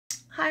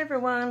Hi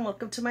everyone,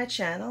 welcome to my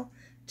channel.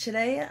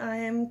 Today I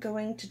am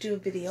going to do a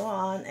video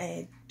on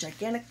a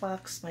gigantic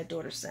box my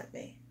daughter sent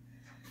me.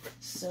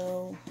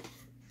 So,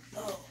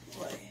 oh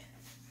boy,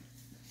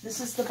 this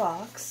is the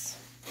box,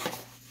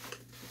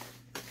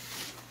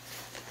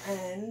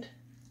 and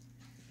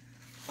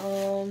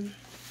there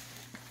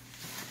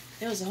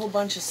was a whole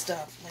bunch of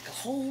stuff, like a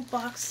whole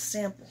box of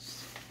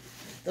samples.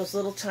 Those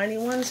little tiny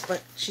ones,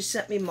 but she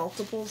sent me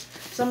multiples,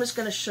 so I'm just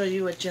going to show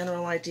you a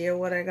general idea of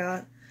what I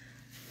got.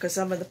 Because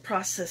I'm in the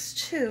process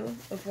too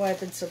of why I've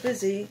been so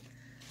busy,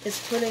 is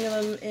putting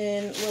them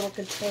in little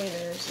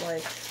containers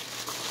like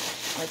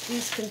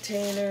these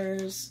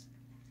containers.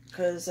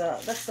 Because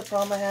that's the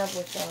problem I have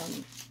with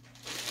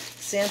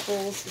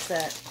samples, is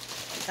that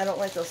I don't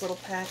like those little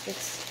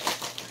packets.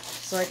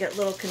 So I get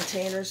little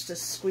containers to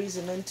squeeze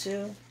them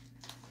into.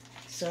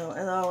 So,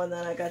 and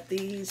then I got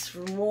these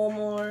from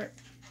Walmart.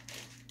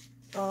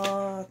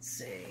 Let's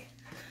see.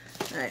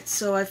 Alright,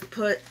 so I've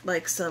put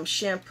like some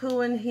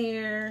shampoo in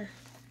here.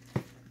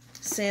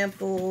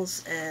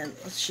 Samples, and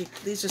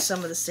these are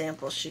some of the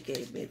samples she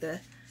gave me.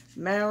 The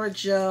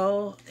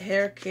Marijo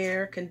hair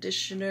care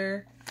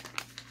conditioner,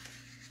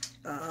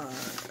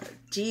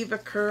 Diva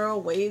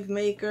Curl wave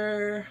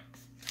maker,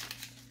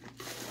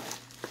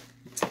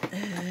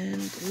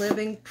 and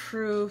Living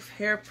Proof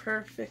hair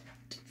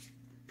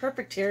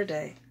perfect hair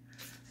day.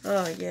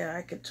 Oh yeah,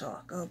 I could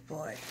talk. Oh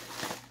boy.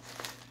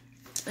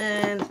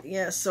 And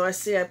yeah, so I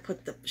see I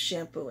put the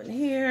shampoo in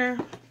here.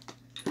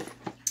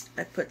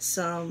 I put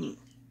some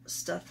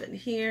stuff in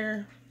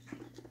here.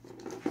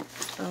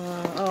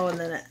 Oh, and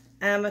then an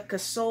Amica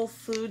Soul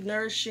Food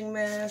Nourishing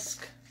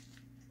Mask.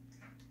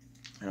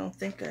 I don't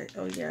think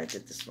oh yeah, I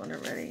did this one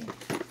already.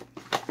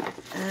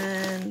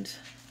 And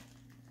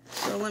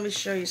so let me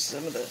show you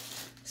some of the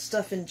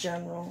stuff in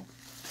general.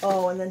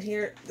 Oh, and then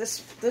here,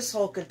 this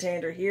whole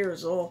container here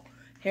is all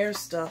hair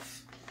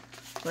stuff.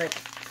 Like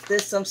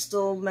this, I'm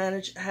still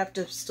have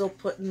to still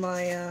put in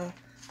my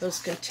those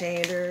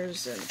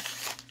containers, and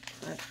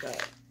I've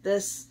got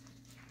this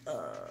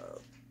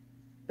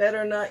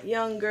Better Not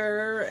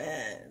Younger,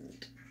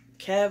 and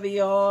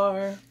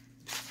Caviar,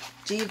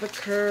 Diva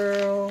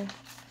Curl,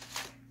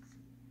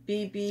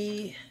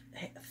 BB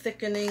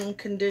Thickening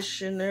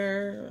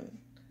Conditioner,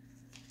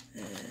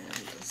 and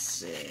let's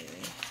see,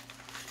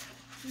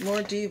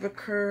 more Diva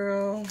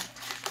Curl,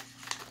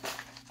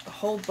 a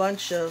whole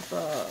bunch of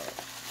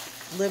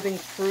Living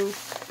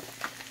Proof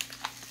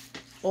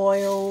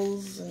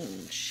oils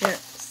and shit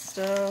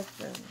stuff,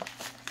 and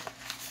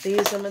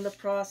these I'm in the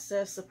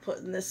process of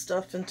putting this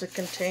stuff into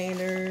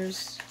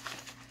containers.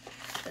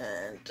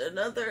 And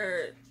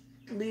another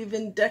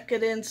Leave-In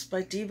Decadence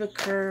by Diva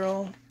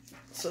Curl.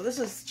 So this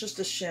is just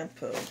a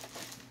shampoo.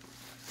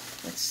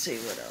 Let's see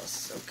what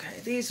else.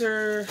 Okay, these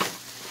are...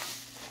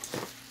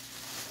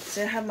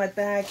 See, I have my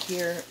bag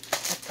here.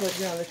 I put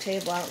it on the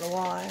table. I don't know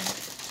why.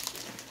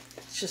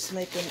 It's just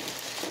making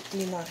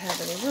me not have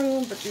any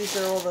room. But these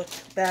are all the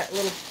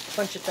little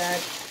bunch of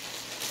bags.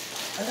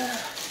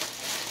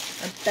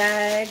 A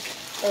bag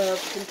of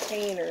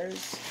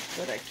containers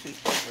that I keep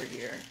over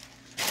here.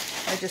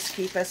 I just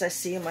keep as I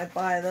see them, I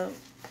buy them.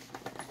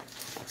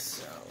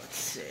 So let's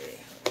see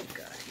what we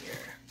got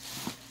here.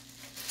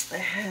 I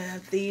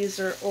have, these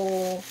are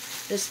all,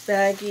 this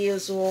baggie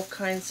is all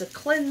kinds of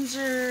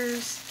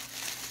cleansers.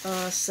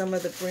 Some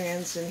of the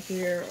brands in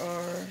here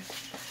are,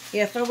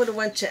 yeah, if I would have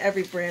went to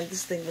every brand,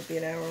 this thing would be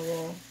an hour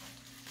long.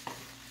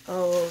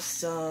 Oh,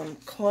 some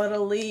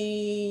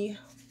Caudalie.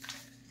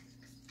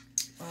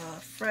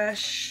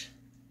 Fresh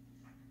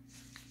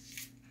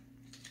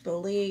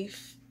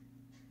Belief,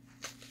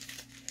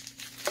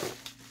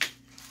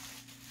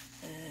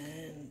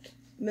 and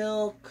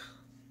Milk,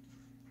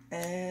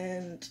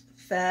 and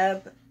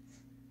Fab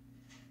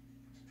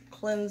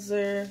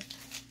Cleanser, and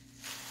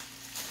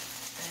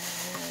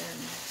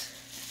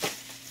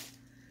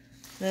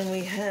then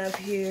we have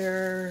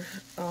here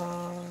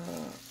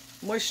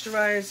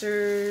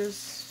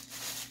moisturizers,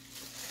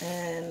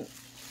 and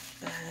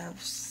I have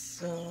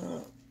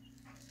some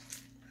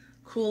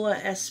Coola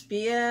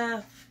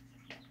SPF,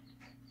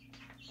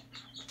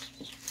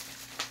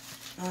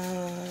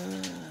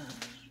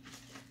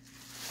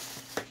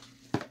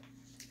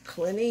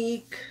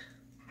 Clinique,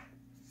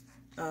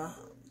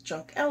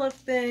 Drunk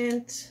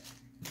Elephant,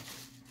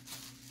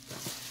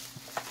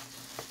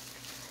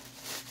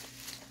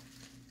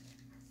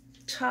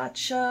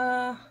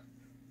 Tatcha,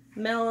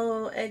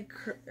 Mellow Egg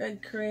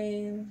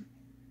Cream,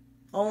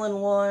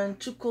 All-in-One,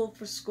 Too Cool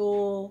for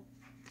School,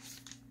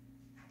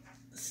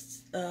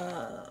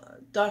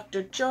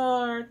 Dr.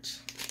 Jart.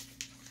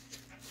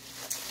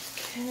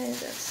 Okay,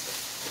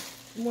 that's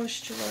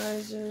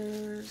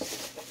moisturizers.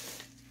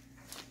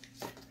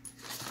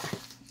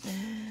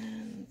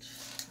 And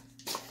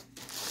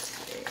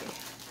okay.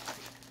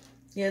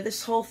 Yeah,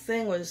 this whole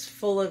thing was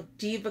full of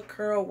Diva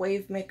Curl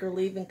Wave Maker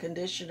Leave-In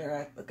Conditioner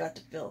I forgot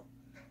to fill.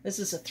 This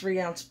is a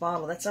 3-ounce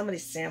bottle. That's how many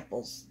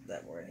samples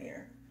that were in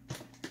here.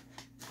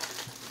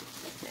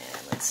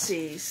 And let's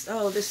see.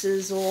 Oh, this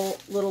is all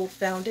little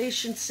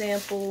foundation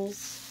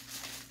samples.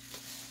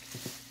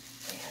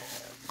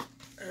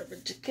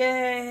 Urban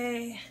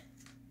Decay,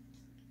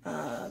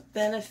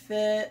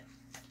 Benefit.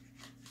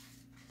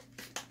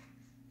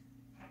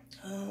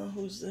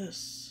 Who's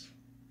this?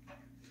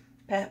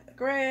 Pat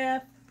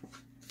McGrath,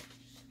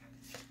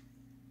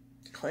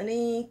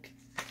 Clinique,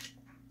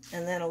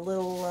 and then a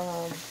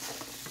little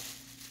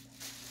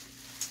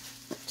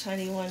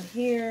tiny one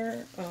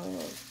here,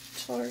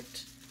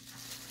 Tarte,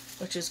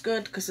 which is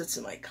good because it's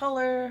in my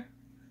color,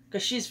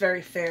 because she's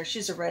very fair.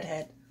 She's a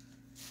redhead.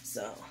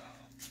 So,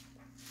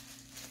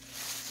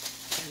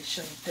 let me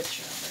show you a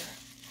picture of her.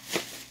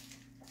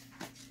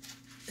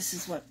 This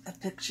is what a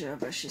picture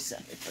of her she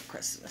sent me for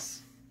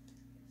Christmas.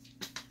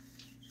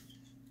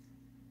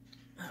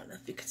 I don't know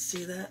if you can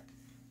see that.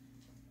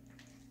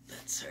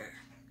 That's her.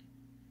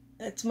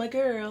 That's my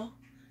girl.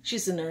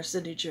 She's a nurse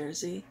in New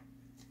Jersey.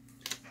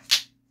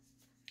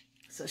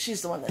 So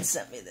she's the one that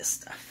sent me this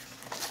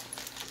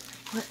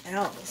stuff. What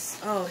else?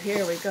 Oh,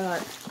 here we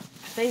got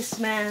face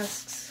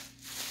masks.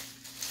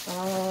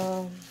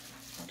 I'll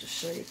just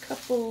show you a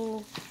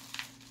couple.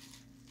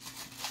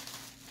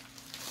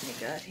 We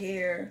got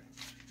here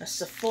a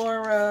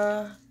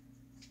Sephora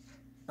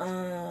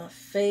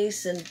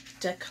face and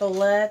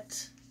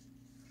décolleté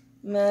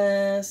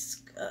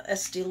mask,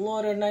 Estee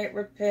Lauder night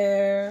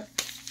repair,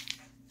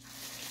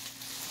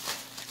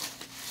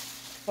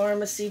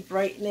 pharmacy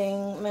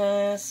brightening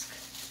mask.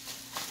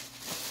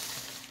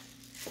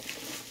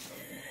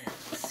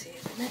 Let's see,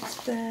 the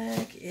next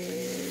bag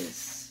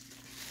is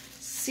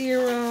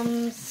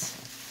serums.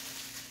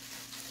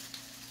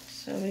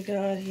 So we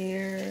got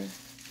here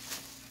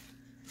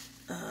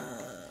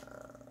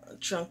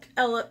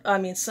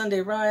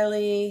Sunday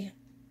Riley.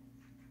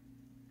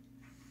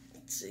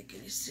 Let's see,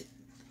 can you see?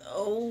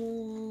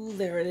 Oh,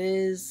 there it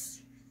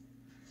is.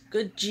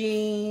 Good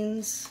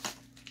Jeans,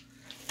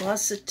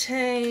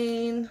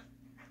 L'Occitane,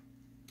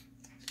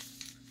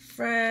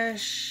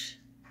 Fresh,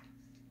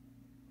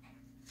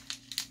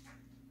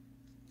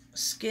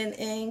 Skin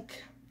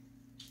Ink,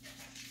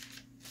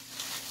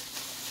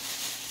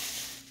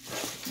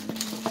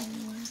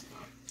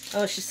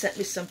 oh, she sent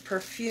me some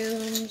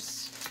perfumes.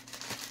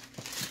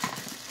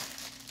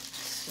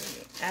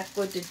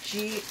 Aqua de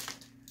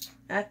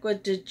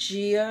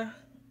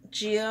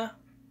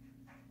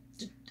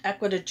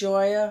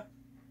Joya,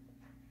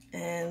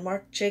 and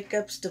Marc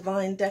Jacobs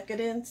Divine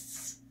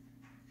Decadence.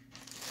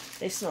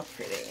 They smell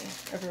pretty.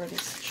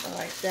 Everybody's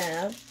tried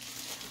them.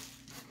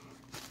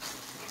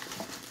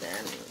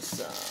 Then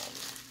some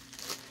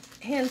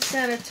hand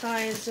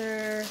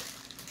sanitizer.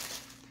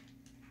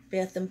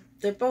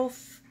 They're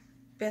both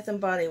Bath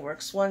and Body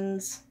Works.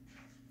 One's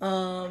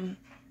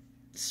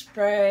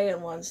spray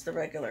and one's the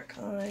regular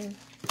kind.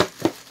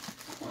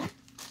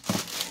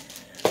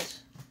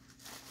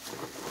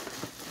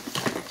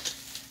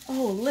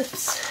 Oh,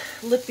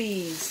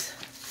 lippies.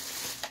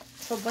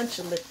 A whole bunch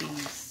of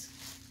lippies.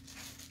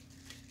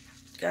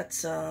 Got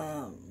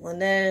some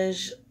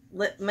Laneige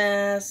lip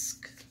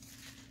mask,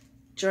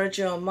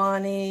 Giorgio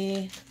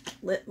Armani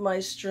Lip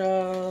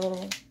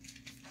Maestro,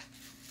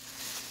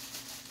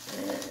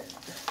 and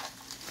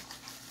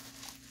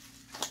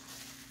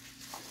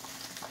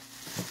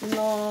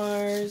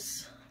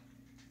NARS.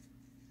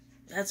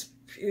 That's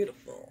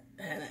beautiful.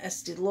 And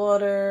Estee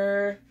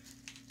Lauder.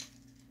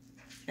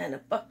 And a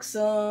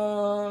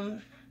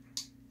Buxom.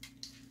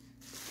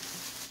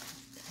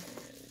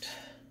 And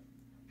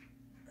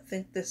I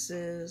think this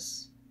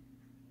is...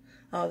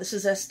 Oh, this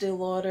is Estee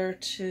Lauder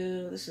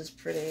too. This is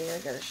pretty. I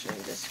gotta show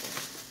you this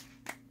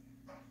one.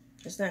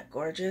 Isn't that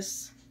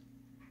gorgeous?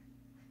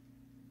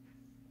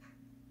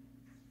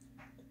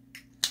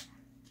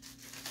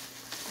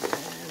 And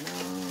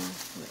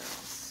what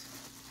else?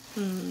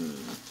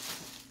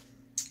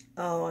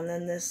 Oh, and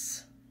then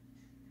this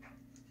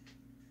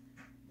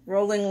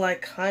Rolling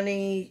Like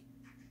Honey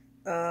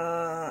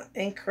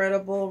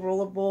Incredible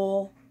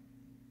Rollable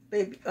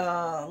Baby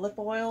Lip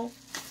Oil.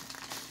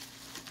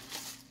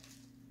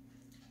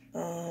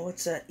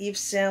 What's that? Yves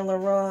Saint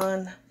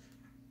Laurent.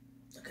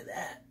 Look at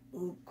that.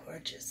 Ooh,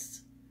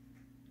 gorgeous.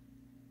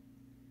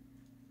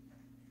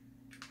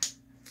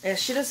 Yeah,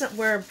 she doesn't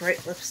wear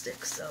bright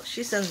lipstick, so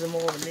she sends them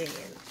all to me,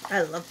 and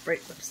I love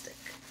bright lipstick.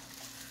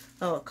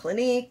 Oh,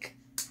 Clinique.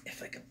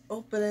 If I can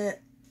open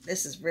it.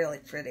 This is really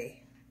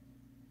pretty.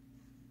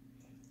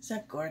 Isn't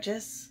that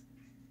gorgeous?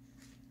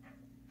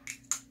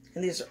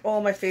 And these are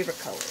all my favorite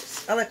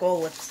colors. I like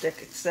all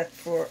lipstick except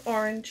for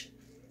orange.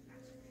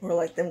 Or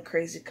like them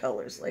crazy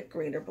colors like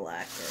green or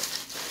black.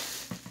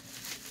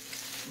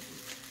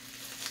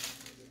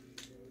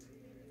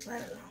 Or I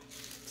don't know.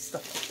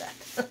 Stuff like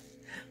that.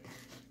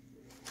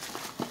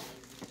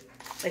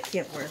 I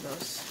can't wear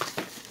those.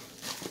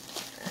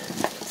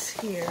 And what's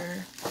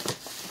here?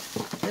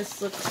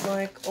 This looks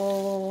like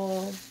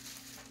all...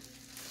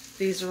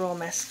 These are all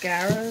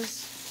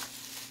mascaras.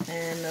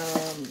 And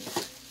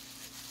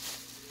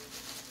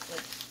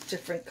like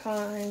different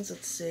kinds.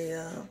 Let's see,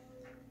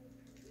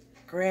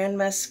 Grand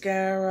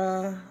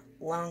Mascara,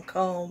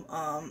 Lancome,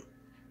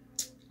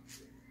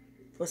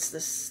 what's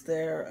this?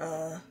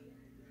 Their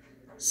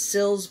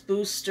Sills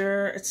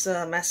Booster. It's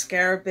a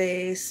mascara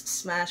base,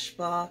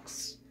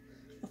 Smashbox.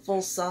 a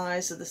full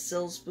size of the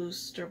Sills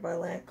Booster by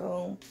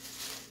Lancome.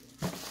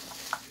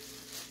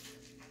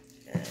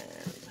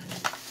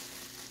 And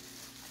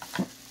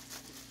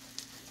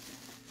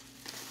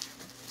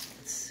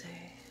let's see,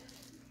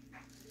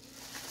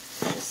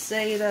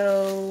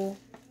 Shiseido,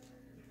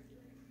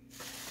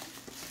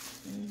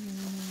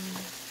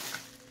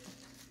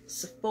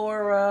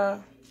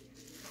 Sephora.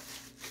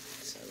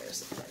 So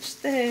there's a bunch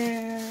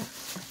there.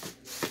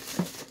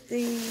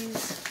 These.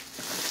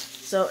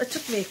 So it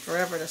took me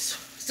forever to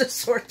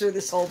sort through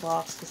this whole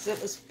box because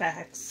it was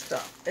packed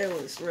stuff. It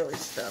was really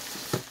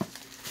stuffed.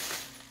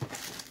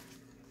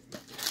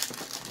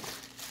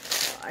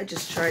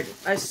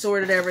 I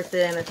sorted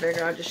everything. I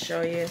figured I'd just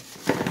show you,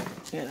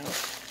 you know,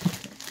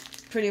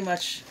 pretty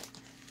much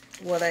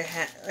what I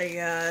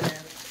got. And,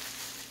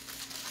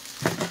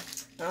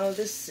 oh,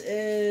 this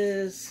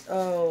is,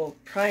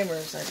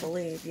 primers, I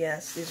believe.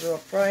 Yes, these are all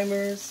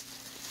primers.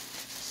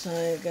 So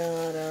I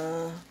got,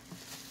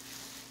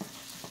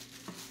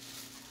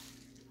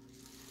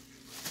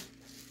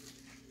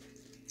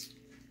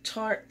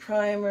 Tarte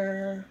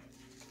primer,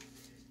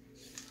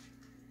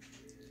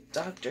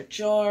 Dr.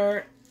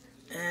 Jart,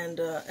 and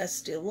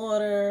Estee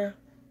Lauder,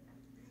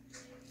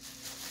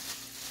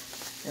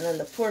 and then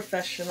the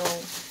Professional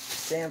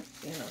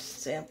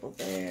sample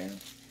there. And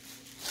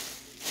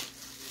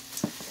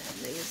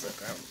these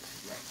look like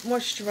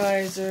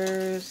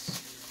moisturizers.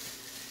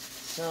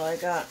 So I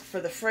got for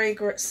the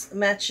fragrance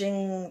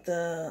matching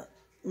the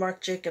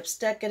Marc Jacobs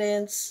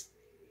Decadence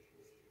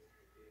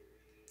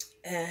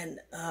and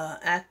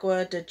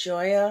Aqua de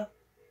Joya.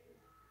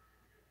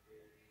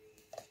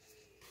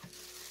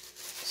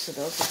 So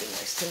those would be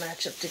nice to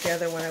match up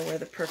together when I wear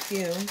the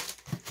perfume.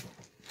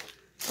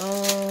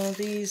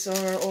 These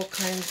are all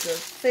kinds of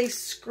face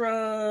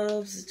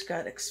scrubs. It's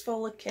got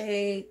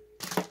Exfoliate.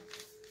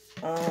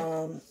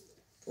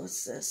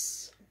 What's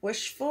this?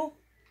 Wishful?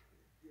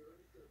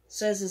 It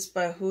says it's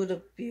by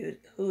Huda Beauty.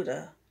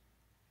 Huda.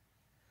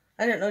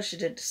 I didn't know she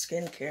did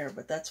skincare,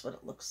 but that's what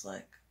it looks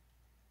like.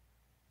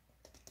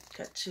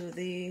 Got two of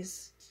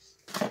these.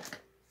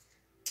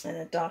 And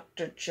a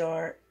Dr.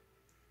 Jart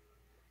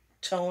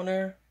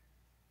toner,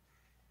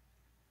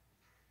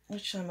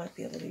 which I might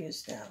be able to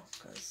use now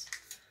because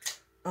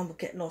I'm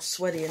getting all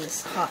sweaty in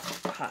this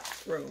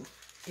hot room,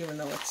 even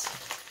though it's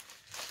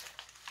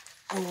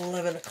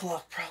 11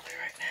 o'clock probably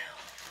right now.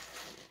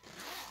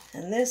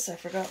 And this, I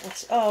forgot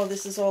what's, oh,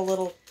 this is all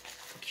little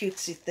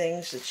cutesy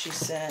things that she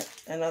sent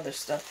and other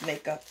stuff,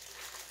 makeup.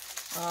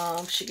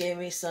 She gave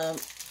me some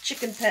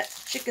chicken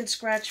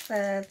scratch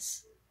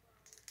pads.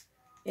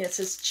 Yeah, it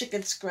says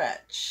chicken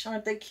scratch.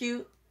 Aren't they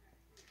cute?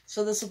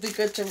 So this will be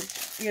good to,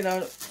 you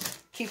know,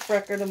 keep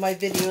record of my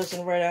videos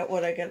and write out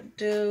what I gotta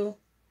do.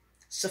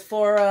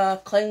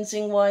 Sephora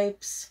cleansing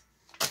wipes.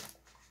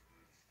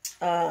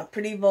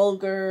 Pretty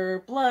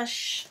Vulgar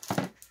blush.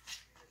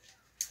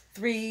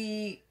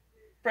 3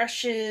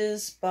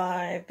 brushes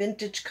by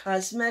Vintage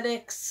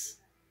Cosmetics.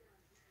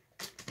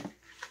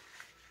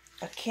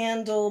 A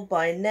candle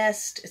by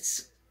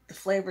Nest. The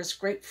flavor is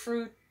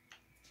grapefruit.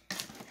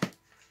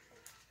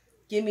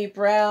 Gimme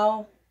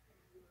Brow.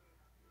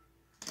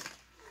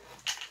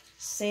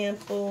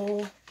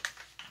 Sample.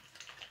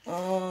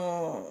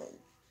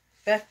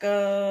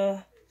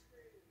 Becca.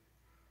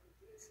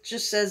 It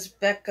just says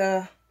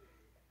Becca.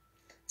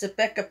 It's a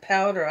Becca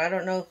powder. I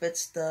don't know if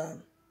it's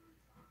the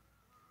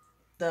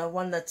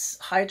one that's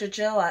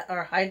hydrogel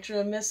or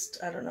hydra mist.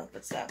 I don't know if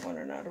it's that one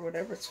or not, or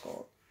whatever it's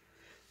called.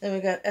 Then we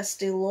got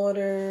Estee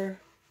Lauder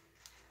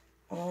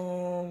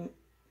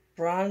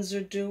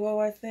bronzer duo,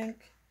 I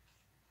think.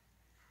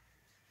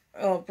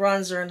 Oh,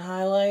 bronzer and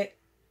highlight.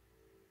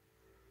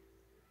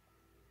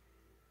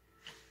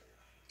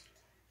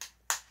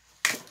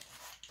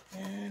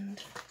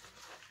 And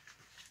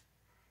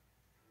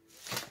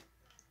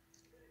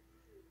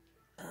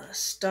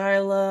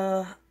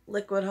Styla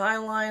liquid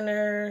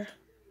eyeliner,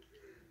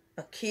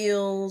 a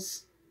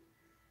Kiehl's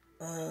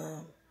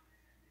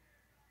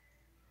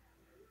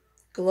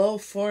Glow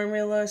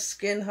Formula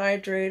Skin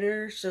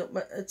Hydrator. So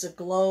it's a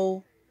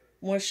glow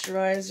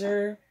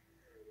moisturizer.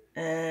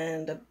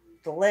 And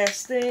the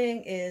last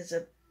thing is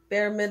a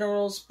Bare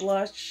Minerals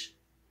blush.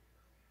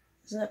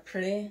 Isn't that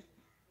pretty?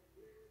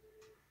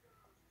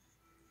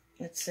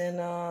 It's in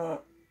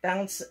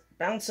Bounce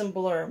and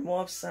Blur,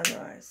 Mauve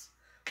Sunrise.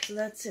 So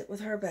that's it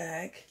with her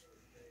bag.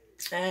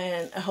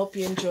 And I hope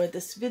you enjoyed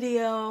this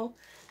video.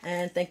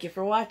 And thank you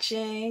for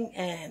watching.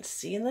 And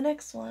see you in the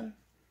next one.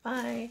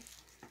 Bye.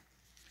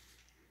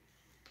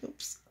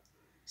 Oops.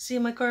 See you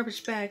in my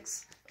garbage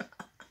bags.